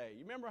you were saved?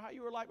 You remember how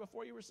you were like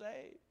before you were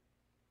saved?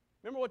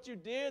 Remember what you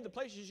did, the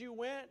places you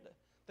went,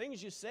 the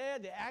things you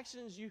said, the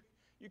actions you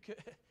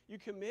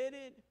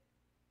committed?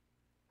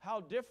 How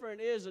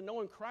different it is in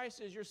knowing Christ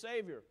is your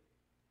Savior.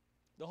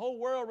 The whole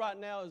world right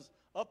now is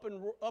up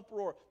in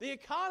uproar. The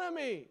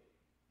economy.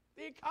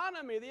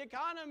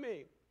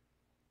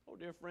 Oh,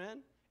 dear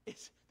friend,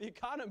 the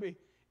economy.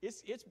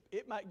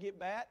 It might get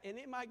bad, and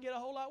it might get a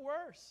whole lot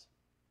worse.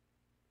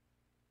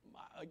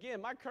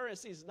 Again, my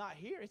currency is not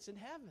here. It's in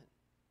heaven.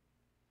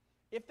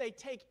 If they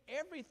take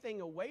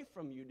everything away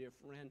from you, dear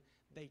friend,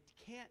 they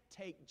can't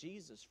take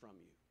Jesus from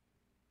you.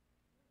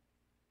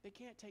 They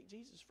can't take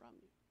Jesus from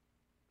you.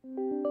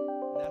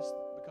 And that's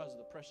because of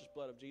the precious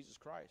blood of Jesus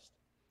Christ.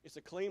 It's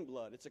a clean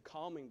blood. It's a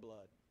calming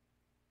blood.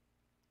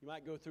 You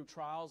might go through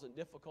trials and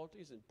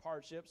difficulties and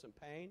hardships and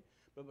pain,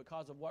 but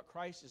because of what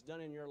Christ has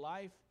done in your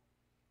life,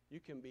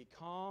 you can be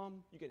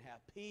calm. You can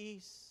have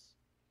peace.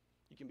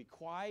 You can be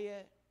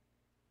quiet.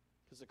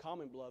 Because the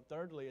calming blood,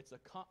 thirdly, it's a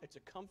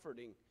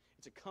comforting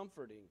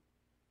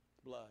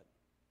blood.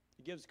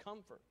 It gives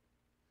comfort.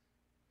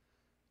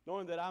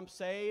 Knowing that I'm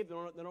saved,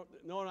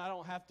 knowing I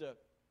don't have to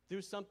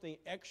do something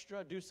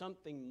extra, do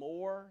something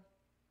more,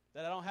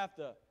 that I don't have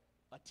to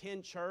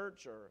attend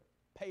church or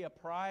pay a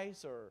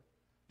price or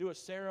do a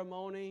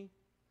ceremony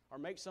or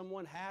make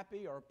someone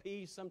happy or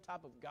appease some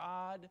type of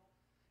God.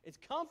 It's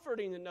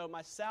comforting to know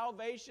my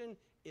salvation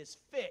is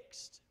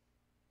fixed.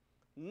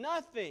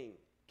 Nothing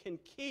can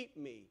keep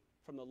me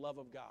from the love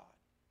of God.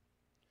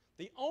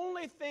 The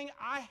only thing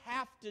I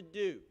have to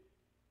do,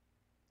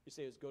 you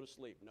say, is go to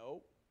sleep.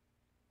 No.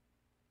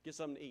 Get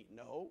something to eat.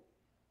 No.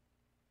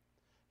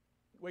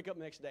 Wake up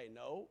the next day.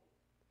 No.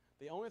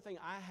 The only thing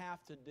I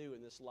have to do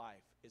in this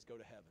life is go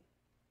to heaven.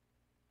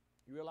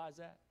 You realize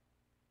that?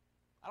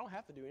 I don't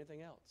have to do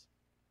anything else.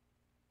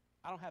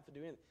 I don't have to do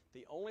anything.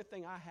 The only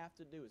thing I have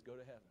to do is go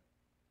to heaven.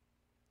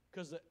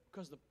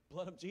 Because the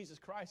blood of Jesus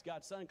Christ,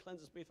 God's Son,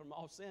 cleanses me from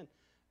all sin.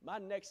 My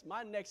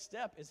next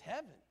step is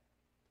heaven.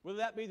 Whether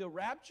that be the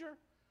rapture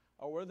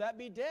or whether that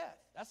be death.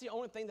 That's the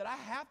only thing that I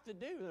have to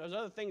do. There's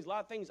other things, a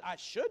lot of things I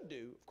should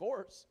do, of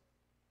course.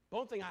 The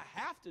only thing I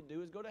have to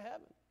do is go to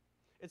heaven.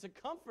 It's a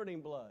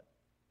comforting blood.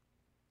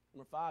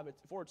 Number 5,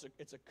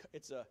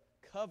 it's a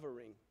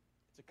covering.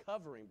 It's a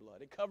covering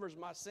blood. It covers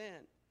my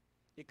sin.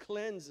 It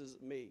cleanses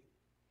me.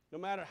 No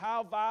matter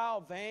how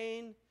vile,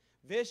 vain,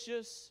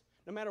 vicious,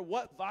 no matter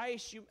what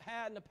vice you've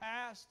had in the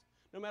past,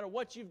 no matter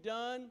what you've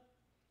done,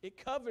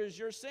 it covers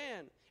your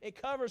sin. It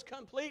covers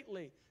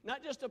completely,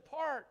 not just a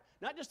part,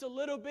 not just a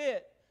little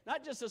bit,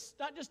 not just a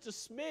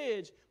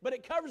smidge, but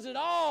it covers it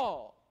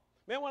all.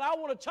 Man, when I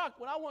want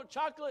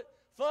chocolate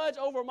fudge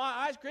over my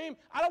ice cream,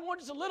 I don't want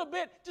just a little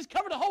bit. Just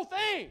cover the whole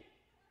thing.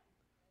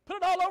 Put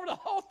it all over the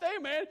whole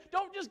thing, man.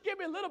 Don't just give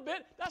me a little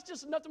bit. That's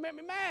just enough to make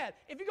me mad.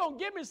 If you're going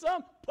to give me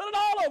some, put it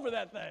all over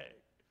that thing.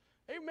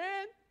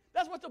 Amen?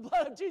 That's what the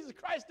blood of Jesus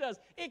Christ does.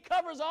 It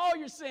covers all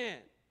your sin.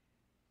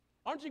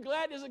 Aren't you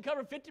glad it doesn't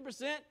cover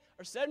 50%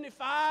 or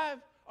 75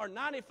 or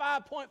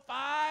 95.5?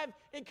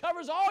 It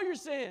covers all your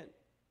sin.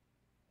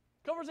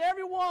 Covers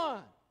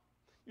everyone.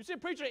 You see,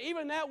 preacher,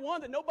 even that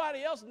one that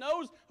nobody else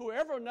knows,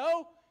 whoever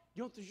know,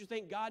 you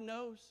think God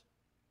knows?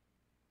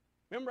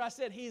 Remember I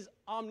said he's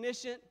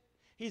omniscient,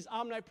 he's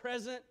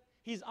omnipresent,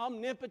 he's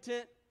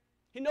omnipotent.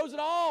 He knows it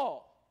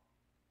all.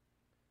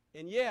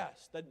 And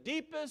yes, the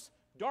deepest,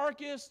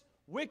 darkest,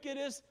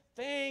 wickedest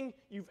thing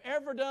you've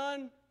ever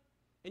done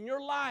in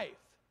your life,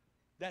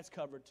 that's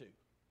covered too.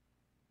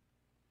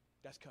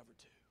 That's covered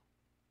too.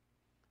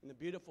 And the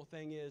beautiful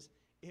thing is,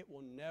 it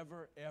will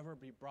never, ever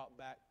be brought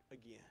back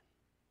again.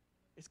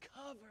 It's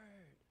covered.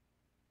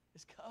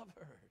 It's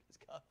covered. It's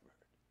covered.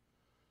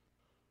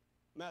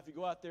 Now, if you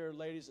go out there,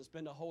 ladies, and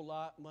spend a whole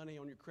lot of money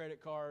on your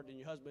credit card and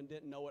your husband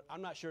didn't know it,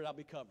 I'm not sure that'll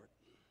be covered.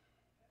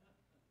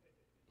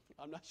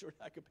 I'm not sure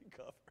that could be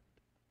covered.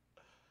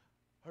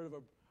 Heard of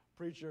a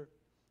preacher,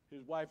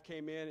 his wife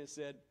came in and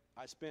said,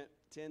 I spent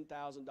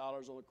 $10,000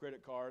 on a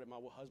credit card and my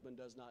husband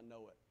does not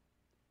know it.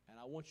 And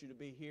I want you to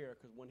be here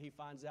because when he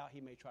finds out,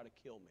 he may try to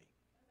kill me.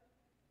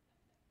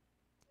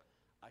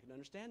 I can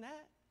understand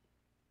that.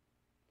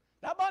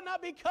 That might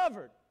not be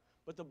covered,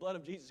 but the blood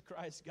of Jesus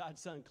Christ,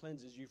 God's Son,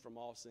 cleanses you from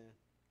all sin.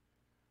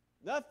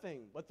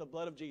 Nothing but the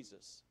blood of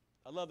Jesus.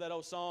 I love that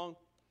old song,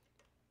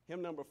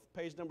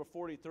 page number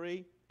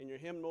 43 in your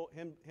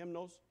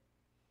hymnals.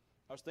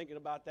 I was thinking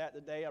about that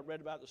today. I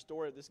read about the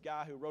story of this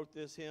guy who wrote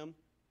this hymn.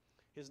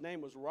 His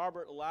name was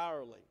Robert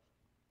Lowerly.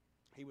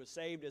 He was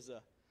saved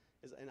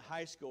in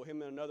high school.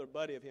 Him and another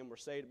buddy of him were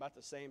saved about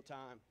the same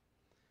time.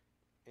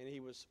 And he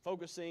was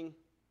focusing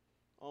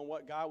on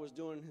what God was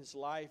doing in his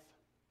life.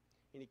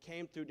 And he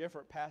came through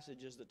different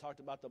passages that talked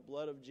about the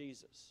blood of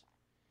Jesus.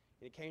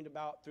 And he came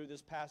about through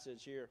this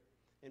passage here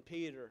in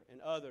Peter and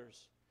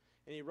others.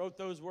 And he wrote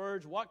those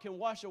words, what can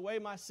wash away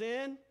my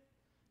sin?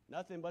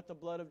 Nothing but the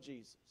blood of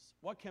Jesus.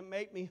 What can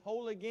make me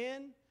whole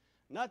again?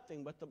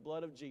 Nothing but the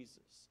blood of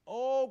Jesus.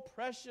 Oh,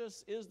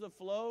 precious is the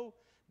flow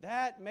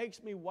that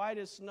makes me white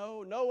as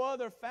snow. No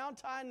other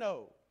fount I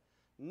know.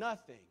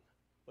 Nothing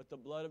but the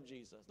blood of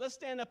Jesus. Let's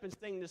stand up and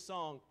sing this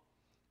song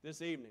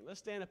this evening. Let's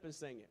stand up and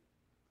sing it.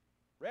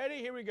 Ready?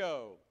 Here we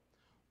go.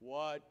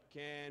 What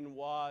can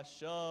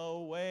wash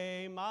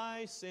away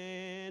my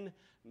sin?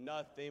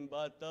 Nothing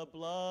but the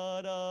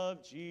blood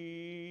of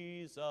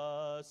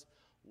Jesus.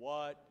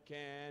 What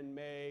can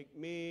make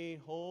me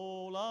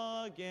whole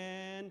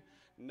again?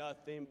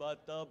 Nothing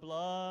but the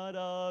blood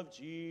of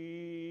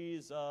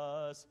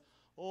Jesus.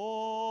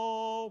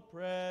 Oh,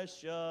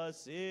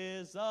 precious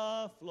is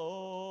the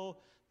flow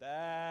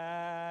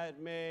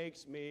that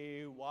makes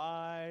me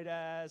white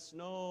as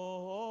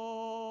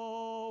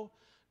snow.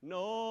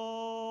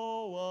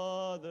 No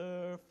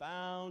other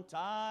fount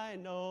I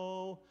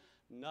know,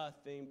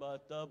 nothing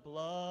but the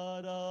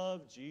blood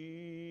of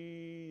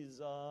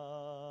Jesus.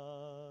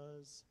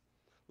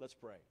 Let's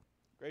pray.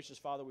 Gracious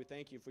Father, we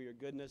thank you for your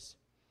goodness.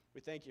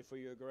 We thank you for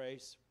your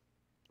grace.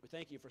 We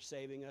thank you for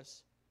saving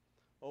us.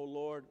 Oh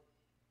Lord,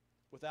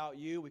 without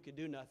you we could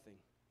do nothing.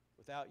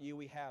 Without you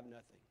we have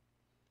nothing.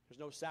 There's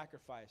no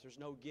sacrifice. There's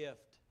no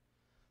gift.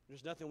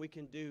 There's nothing we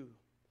can do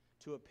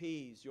to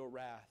appease your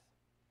wrath.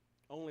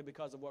 Only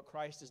because of what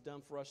Christ has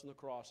done for us on the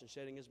cross and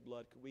shedding his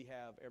blood could we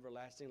have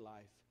everlasting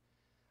life.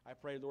 I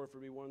pray, Lord, for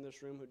everyone in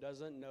this room who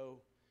doesn't know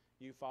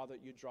you, Father,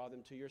 you draw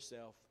them to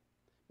yourself.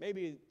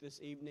 Maybe this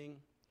evening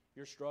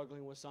you're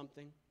struggling with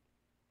something.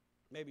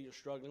 Maybe you're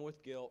struggling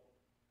with guilt.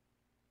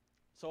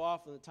 So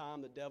often the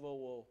time the devil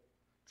will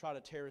try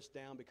to tear us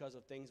down because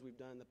of things we've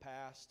done in the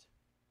past.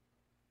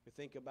 We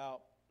think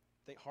about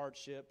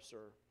hardships, or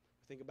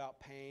we think about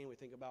pain, we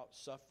think about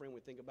suffering, we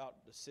think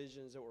about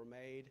decisions that were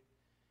made.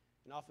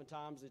 And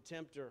oftentimes the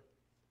tempter,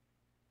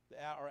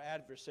 our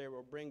adversary,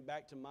 will bring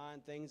back to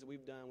mind things that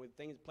we've done, with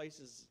things,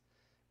 places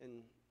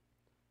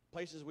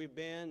we've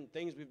been,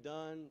 things we've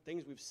done,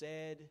 things we've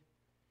said.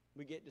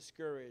 We get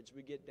discouraged,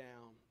 we get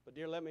down. But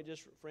dear, let me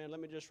just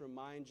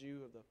remind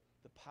you of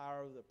the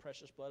power of the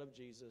precious blood of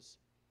Jesus.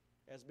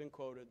 As been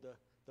quoted,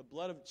 the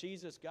blood of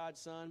Jesus, God's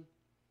Son,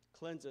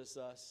 cleanses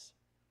us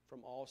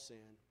from all sin.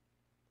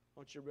 I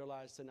want you to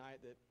realize tonight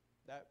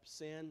that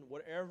sin,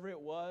 whatever it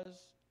was,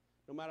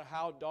 no matter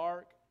how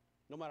dark,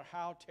 no matter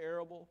how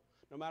terrible,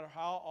 no matter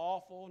how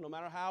awful, no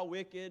matter how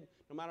wicked,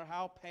 no matter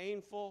how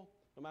painful,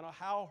 no matter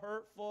how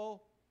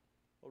hurtful,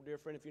 oh, dear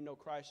friend, if you know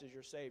Christ as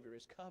your Savior,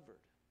 it's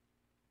covered.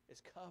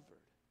 It's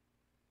covered.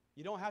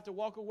 You don't have to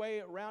walk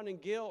away around in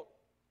guilt.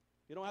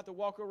 You don't have to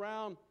walk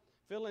around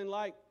feeling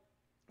like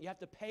you have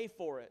to pay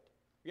for it.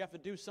 You have to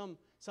do some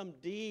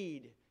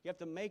deed. You have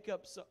to make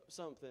up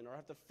something or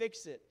have to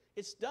fix it.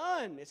 It's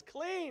done. It's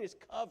clean. It's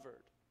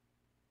covered.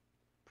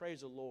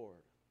 Praise the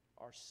Lord.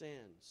 Our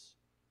sins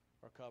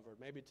are covered.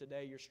 Maybe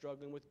today you're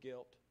struggling with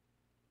guilt,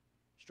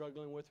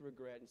 struggling with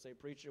regret, and say,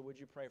 preacher, would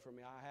you pray for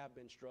me? I have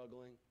been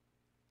struggling.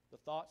 The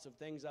thoughts of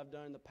things I've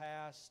done in the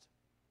past,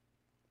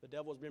 the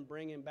devil's been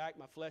bringing back,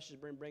 my flesh has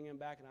been bringing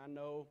back, and I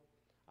know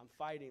I'm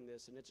fighting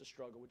this, and it's a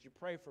struggle. Would you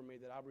pray for me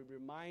that I'll be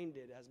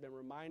reminded, has been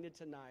reminded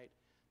tonight,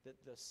 that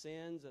the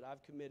sins that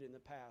I've committed in the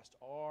past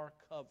are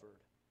covered